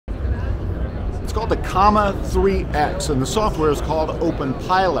It's called the Comma 3X, and the software is called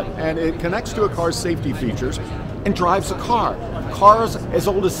Openpilot, and it connects to a car's safety features and drives a car. Cars as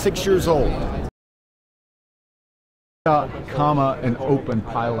old as 6 years old. Comma and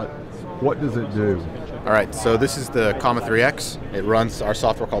Openpilot, what does it do? All right, so this is the Comma 3X. It runs our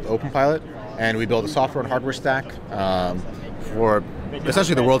software called Openpilot, and we build a software and hardware stack for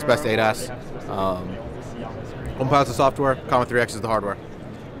essentially the world's best ADAS. Openpilot's the software, Comma 3X is the hardware.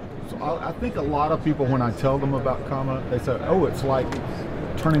 So I think a lot of people, when I tell them about Comma, they say, oh, it's like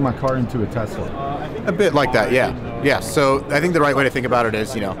turning my car into a Tesla. A bit like that, yeah. Yeah, so I think the right way to think about it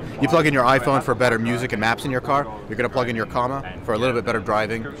is, you plug in your iPhone for better music and maps in your car, you're going to plug in your Comma for a little bit better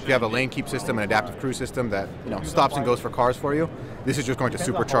driving. If you have a lane keep system, an adaptive cruise system that, stops and goes for cars for you, this is just going to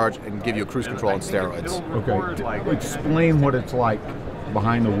supercharge and give you cruise control on steroids. Okay, explain what it's like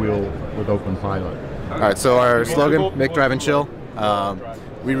behind the wheel with Openpilot. All right, so our slogan, make, drive, and chill.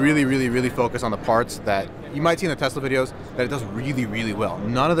 We really focus on the parts that you might see in the Tesla videos that it does really well.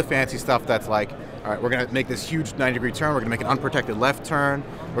 None of the fancy stuff that's like, all right, we're going to make this huge 90-degree turn, we're going to make an unprotected left turn,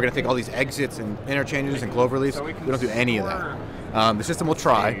 we're going to take all these exits and interchanges and clover leaves. We don't do any of that. The system will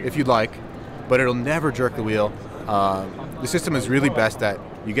try, if you'd like, but it'll never jerk the wheel. The system is really best that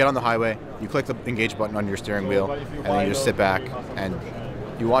you get on the highway, you click the engage button on your steering wheel, and then you just sit back and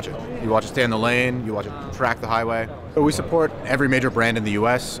you watch it. You watch it stay in the lane, you watch it track the highway. So we support every major brand in the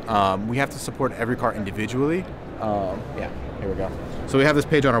US. We have to support every car individually. Yeah, here we go. So we have this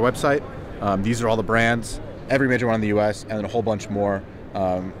page on our website. These are all the brands, every major one in the US, and then a whole bunch more.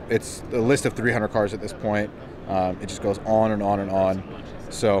 It's a list of 300 cars at this point. It just goes on and on and on.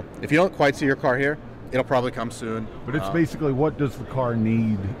 So if you don't quite see your car here, it'll probably come soon. But it's basically, what does the car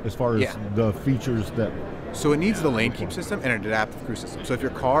need as far as the features that... So it needs the lane keep system and an adaptive cruise system. So if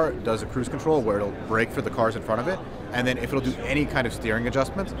your car does a cruise control where it'll brake for the cars in front of it, and then if it'll do any kind of steering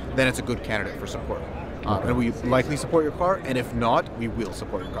adjustments, then it's a good candidate for support. And we likely support your car, and if not, we will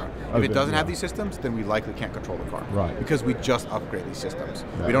support your car. If it doesn't have these systems, then we likely can't control the car. Right. Because we just upgrade these systems.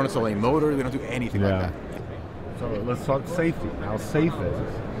 We don't install any motor, we don't do anything like that. So let's talk safety. How safe is it?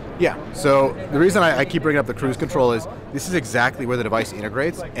 Yeah, so the reason I keep bringing up the cruise control is this is exactly where the device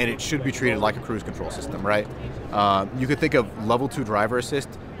integrates, and it should be treated like a cruise control system, right? You could think of level 2 driver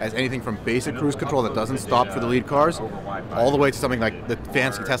assist as anything from basic cruise control that doesn't stop for the lead cars, all the way to something like the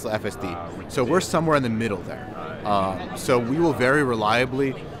fancy Tesla FSD. So we're somewhere in the middle there. So we will very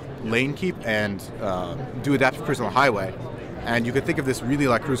reliably lane keep and do adaptive cruise on the highway. And you could think of this really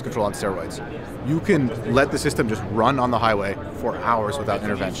like cruise control on steroids. You can let the system just run on the highway for hours without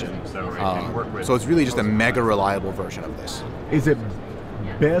intervention. So it's really just a mega reliable version of this. Is it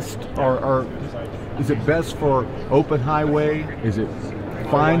best, or is it best for open highway? Is it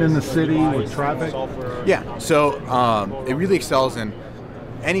fine in the city with traffic? Yeah, so it really excels in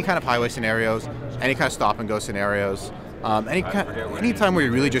any kind of highway scenarios, any kind of stop and go scenarios. Any time where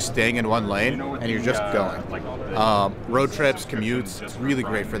you're really just staying in one lane and you're just going. Road trips, commutes, it's really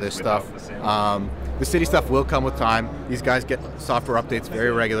great for this stuff. The city stuff will come with time. These guys get software updates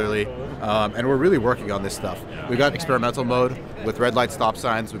very regularly, and we're really working on this stuff. We've got experimental mode with red light stop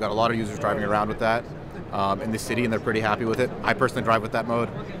signs. We've got a lot of users driving around with that in the city, and they're pretty happy with it. I personally drive with that mode,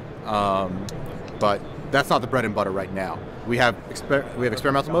 but that's not the bread and butter right now. We have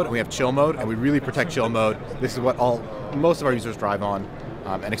experimental mode and we have chill mode, and we really protect chill mode. This is what most of our users drive on.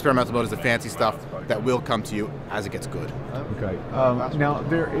 And experimental mode is the fancy stuff that will come to you as it gets good. Okay. Now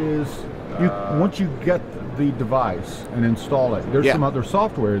there is, once you get the device and install it, there's some other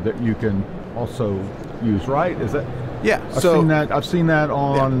software that you can also use, right? Is that? Yeah. I've seen that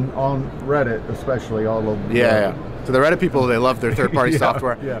on Reddit, especially all over. So the Reddit people, they love their third-party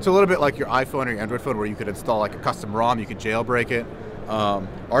software. It's a little bit like your iPhone or your Android phone, where you could install like a custom ROM, you could jailbreak it.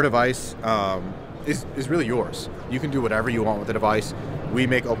 Our device is really yours. You can do whatever you want with the device. We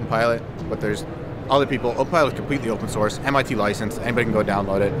make Openpilot, but there's other people. Openpilot is completely open source, MIT licensed. Anybody can go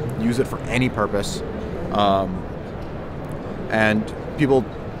download it, use it for any purpose. And people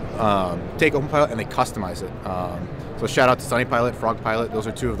take Openpilot and they customize it. So shout out to SunnyPilot, FrogPilot. Those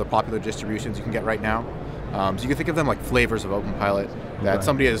are two of the popular distributions you can get right now. So you can think of them like flavors of Openpilot, that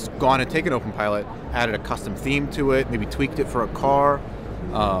somebody has gone and taken Openpilot, added a custom theme to it, maybe tweaked it for a car,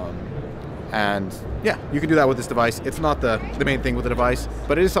 and yeah, you can do that with this device. It's not the main thing with the device,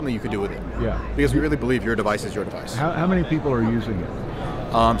 but it is something you could do with it. Yeah. Because we really believe your device is your device. How many people are using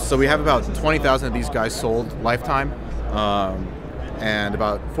it? So we have about 20,000 of these guys sold lifetime, and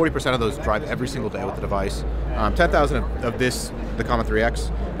about 40% of those drive every single day with the device. 10,000 of this, the Comma 3X,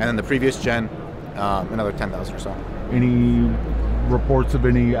 and then the previous gen, another 10,000 or so. Any reports of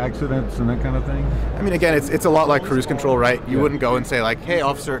any accidents and that kind of thing? I mean, again, it's a lot like cruise control, right? You wouldn't go and say like, hey,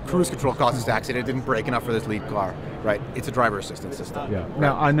 officer, cruise control caused this accident, it didn't brake enough for this lead car, right? It's a driver assistance system. Yeah.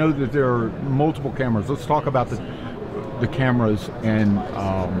 Now, I know that there are multiple cameras. Let's talk about the cameras and,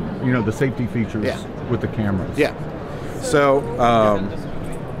 you know, the safety features with the cameras. Yeah. So,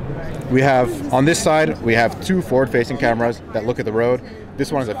 we have, on this side, we have 2 forward-facing cameras that look at the road. This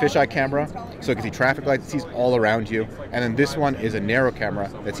one is a fisheye camera, so it can see traffic lights, it sees all around you. And then this one is a narrow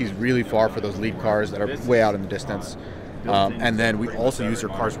camera that sees really far for those lead cars that are way out in the distance. And then we also use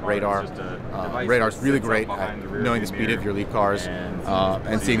your car's radar. Radar is really great at knowing the speed of your lead cars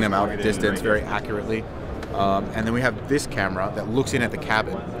and seeing them out at distance very accurately. And then we have this camera that looks in at the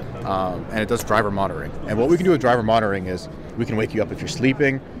cabin, and it does driver monitoring. And what we can do with driver monitoring is we can wake you up if you're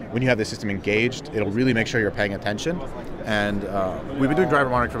sleeping. When you have the system engaged, it'll really make sure you're paying attention. And we've been doing driver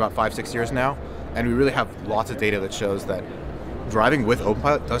monitoring for about 5-6 years now, and we really have lots of data that shows that driving with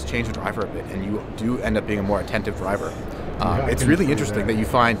Openpilot does change the driver a bit, and you do end up being a more attentive driver. It's really interesting that you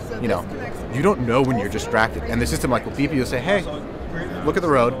find, you know, you don't know when you're distracted, and the system like will beep you and say, hey, look at the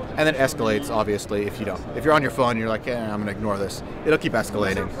road, and then escalates, obviously, if you don't. If you're on your phone, you're like, I'm going to ignore this. It'll keep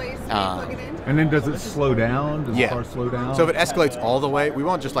escalating. And then does it slow down? Does the car slow down? So if it escalates all the way, we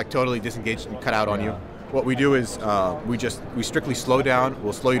won't just like totally disengage and cut out on you. What we do is we strictly slow down.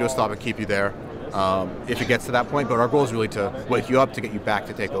 We'll slow you to a stop and keep you there if it gets to that point. But our goal is really to wake you up to get you back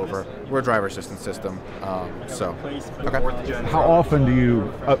to take over. We're a driver assistance system. Okay. How often do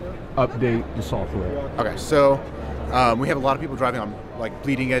you update the software? Okay, so we have a lot of people driving on like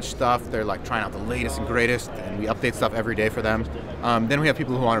bleeding edge stuff. They're like trying out the latest and greatest, and we update stuff every day for them. Then we have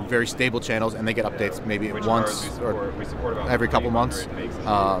people who are on very stable channels, and they get updates maybe once or every couple months.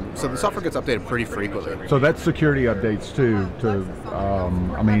 So the software gets updated pretty frequently. So that's security updates too.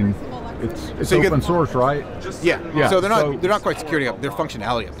 I mean, it's so open source, right? Yeah. So they're not quite security updates. They're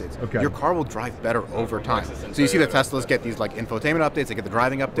functionality updates. Okay. Your car will drive better over time. So you see the Teslas get these like infotainment updates. They get the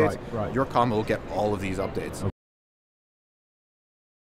driving updates. Right. Your Comma will get all of these updates.